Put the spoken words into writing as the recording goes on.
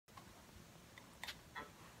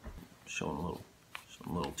Showing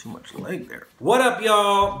a little too much leg there. What up,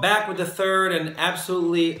 y'all? Back with the third and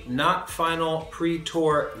absolutely not final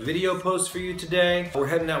pre-tour video post for you today. We're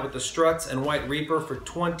heading out with the Struts and White Reaper for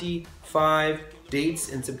 25 dates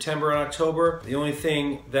in September and October. The only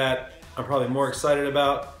thing that I'm probably more excited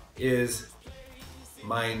about is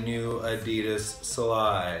my new Adidas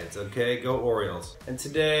slides, okay? Go Orioles. And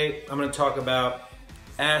today I'm gonna talk about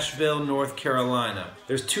Asheville, North Carolina.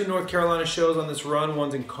 There's two North Carolina shows on this run.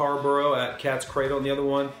 One's in Carrboro at Cat's Cradle, and the other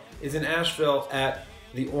one is in Asheville at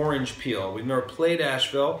the Orange Peel. We've never played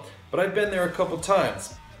Asheville, but I've been there a couple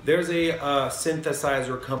times. There's a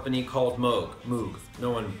synthesizer company called Moog.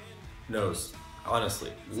 No one knows.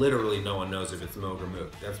 Honestly, literally no one knows if it's Moog or Moog.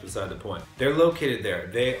 That's beside the point. They're located there.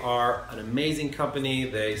 They are an amazing company.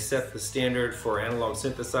 They set the standard for analog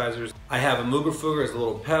synthesizers. I have a Moogerfooger as a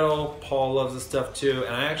little pedal. Paul loves this stuff too.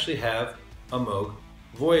 And I actually have a Moog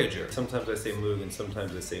Voyager. Sometimes I say Moog and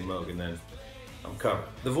sometimes I say Moog, and then I'm covered.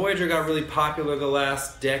 The Voyager got really popular the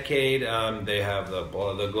last decade. They have the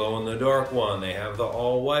glow-in-the-dark one. They have the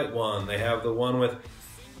all-white one. They have the one with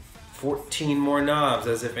 14 more knobs,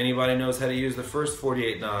 as if anybody knows how to use the first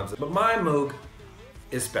 48 knobs. But my Moog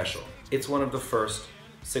is special. It's one of the first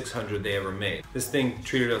 600 they ever made. This thing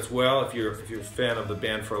treated us well. If you're a fan of the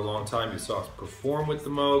band for a long time, you saw us perform with the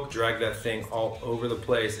Moog, drag that thing all over the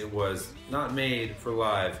place. It was not made for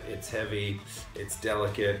live. It's heavy, it's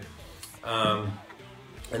delicate, and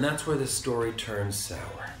that's where the story turns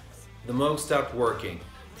sour. The Moog stopped working.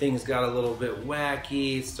 Things got a little bit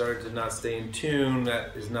wacky, started to not stay in tune.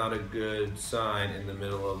 That is not a good sign in the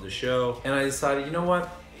middle of the show. And I decided, you know what?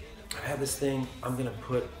 I have this thing, I'm gonna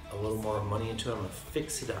put a little more money into it. I'm gonna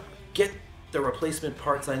fix it up. Get the replacement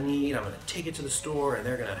parts I need. I'm gonna take it to the store and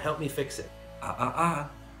they're gonna help me fix it. Not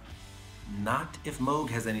if Moog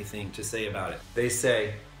has anything to say about it. They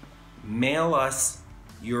say, mail us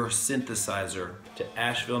your synthesizer to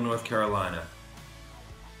Asheville, North Carolina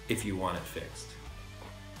if you want it fixed.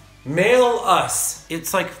 Mail us.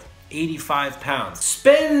 It's like 85 pounds.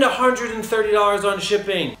 Spend $130 on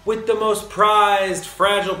shipping with the most prized,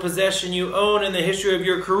 fragile possession you own in the history of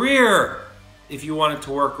your career if you want it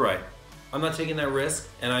to work right. I'm not taking that risk,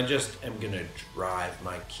 and I just am gonna drive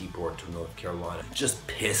my keyboard to North Carolina. Just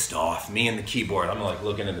pissed off, me and the keyboard. I'm like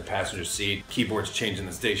looking in the passenger seat, keyboard's changing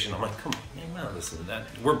the station. I'm like, come on, man, I'm not listening to that.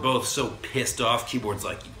 We're both so pissed off. Keyboard's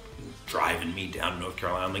like, driving me down to North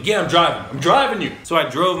Carolina. I'm like, yeah, I'm driving you. So I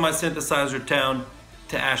drove my synthesizer down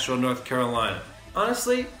to Asheville, North Carolina.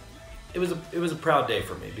 Honestly, it was a proud day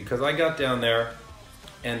for me because I got down there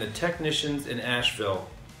and the technicians in Asheville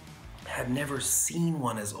had never seen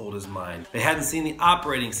one as old as mine. They hadn't seen the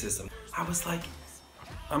operating system. I was like,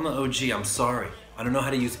 I'm an OG, I'm sorry. I don't know how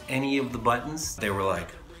to use any of the buttons. They were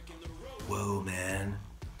like, whoa, man,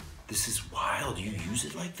 this is wild. You use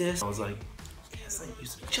it like this? I was like, I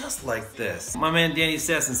use it just like this. My man Danny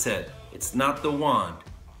Sesson said, it's not the wand,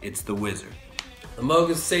 it's the wizard. The Moog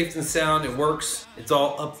is safe and sound, it works, it's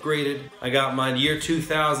all upgraded. I got mine year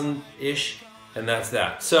 2000-ish, and that's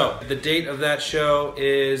that. So, the date of that show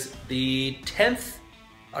is the 10th,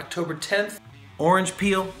 October 10th. Orange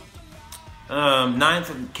Peel, 9th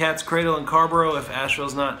at Cat's Cradle in Carrboro if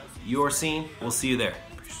Asheville's not your scene. We'll see you there.